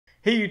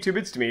Hey YouTube,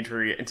 it's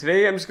Dimitri, and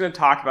today I'm just going to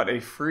talk about a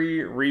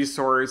free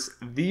resource,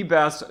 the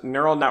best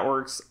neural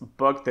networks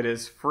book that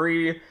is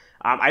free.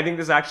 I think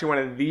this is actually one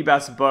of the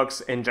best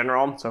books in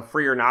general, so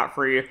free or not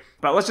free.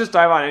 But let's just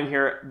dive on in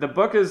here. The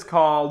book is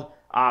called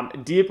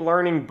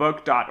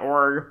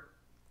deeplearningbook.org.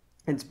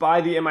 It's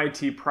by the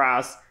MIT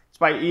Press. It's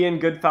by Ian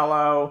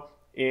Goodfellow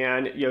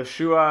and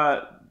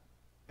Yoshua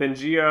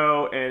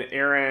Bengio and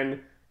Aaron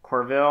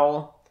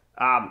Corville.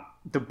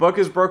 The book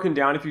is broken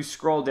down. If you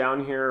scroll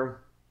down here,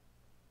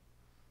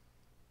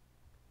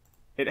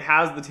 it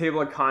has the table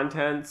of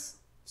contents,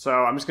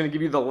 so I'm just going to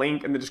give you the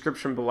link in the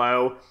description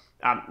below.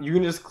 You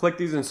can just click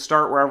these and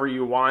start wherever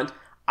you want.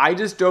 I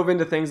just dove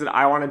into things that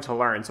I wanted to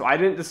learn, so I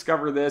didn't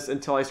discover this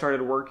until I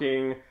started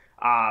working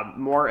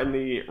more in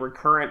the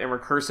recurrent and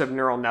recursive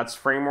neural nets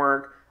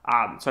framework.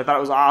 So I thought it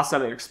was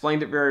awesome. It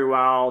explained it very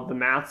well. The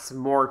math's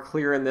more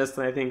clear in this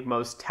than I think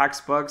most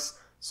textbooks,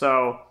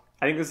 so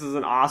I think this is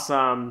an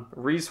awesome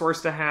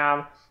resource to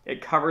have. It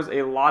covers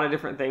a lot of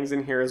different things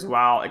in here as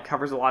well. It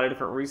covers a lot of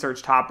different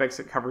research topics.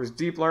 It covers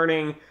deep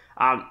learning.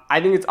 I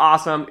think it's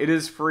awesome. It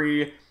is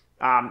free.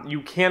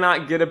 You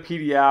cannot get a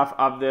PDF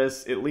of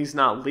this, at least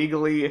not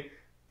legally.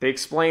 They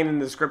explain in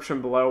the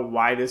description below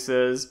why this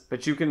is,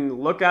 but you can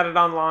look at it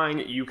online.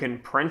 You can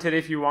print it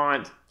if you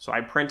want. So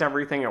I print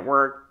everything at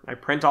work. I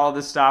print all of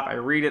this stuff. I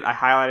read it. I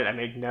highlight it. I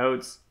make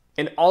notes.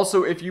 And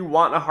also, if you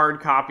want a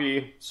hard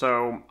copy,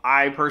 so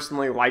I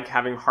personally like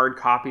having hard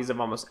copies of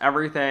almost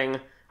everything.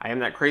 I am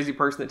that crazy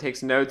person that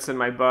takes notes in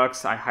my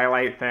books. I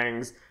highlight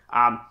things.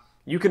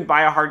 You can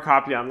buy a hard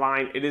copy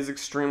online. It is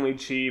extremely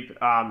cheap.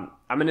 I'm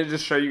going to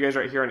just show you guys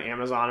right here on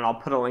Amazon, and I'll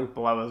put a link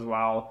below as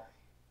well.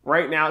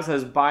 Right now it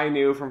says buy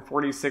new from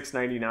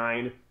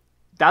 $46.99.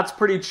 That's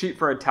pretty cheap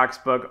for a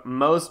textbook.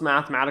 Most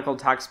mathematical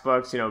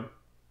textbooks,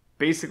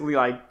 basically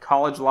like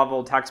college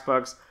level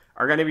textbooks,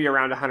 are going to be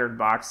around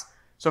 $100.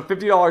 So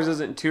 $50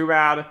 isn't too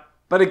bad.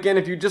 But again,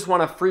 if you just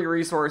want a free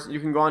resource,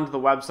 you can go onto the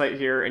website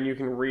here and you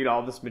can read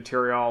all this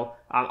material.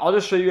 I'll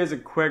just show you guys a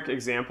quick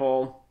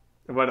example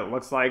of what it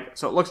looks like.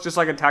 So it looks just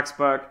like a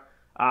textbook.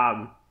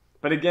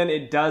 But again,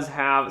 it does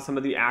have some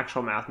of the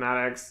actual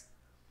mathematics,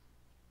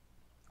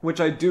 which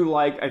I do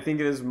like. I think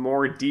it is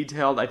more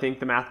detailed. I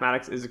think the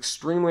mathematics is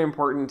extremely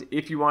important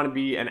if you want to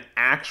be an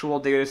actual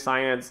data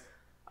science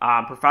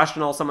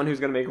professional, someone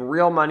who's going to make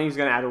real money, who's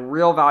going to add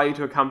real value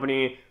to a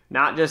company.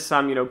 Not just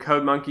some,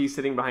 code monkey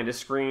sitting behind a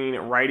screen,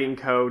 writing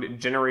code,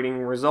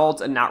 generating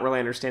results, and not really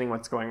understanding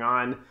what's going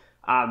on.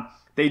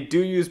 They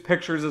do use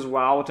pictures as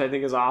well, which I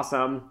think is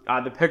awesome.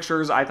 The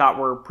pictures I thought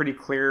were pretty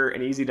clear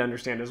and easy to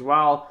understand as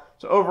well.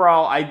 So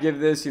overall, I give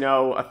this,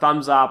 a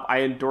thumbs up.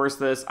 I endorse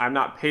this. I'm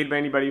not paid by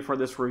anybody for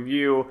this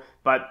review,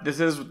 but this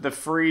is the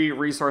free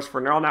resource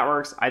for neural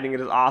networks. I think it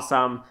is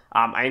awesome.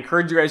 I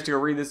encourage you guys to go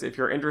read this if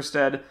you're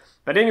interested.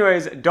 But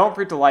anyways, don't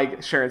forget to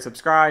like, share, and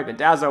subscribe.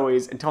 And as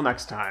always, until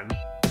next time.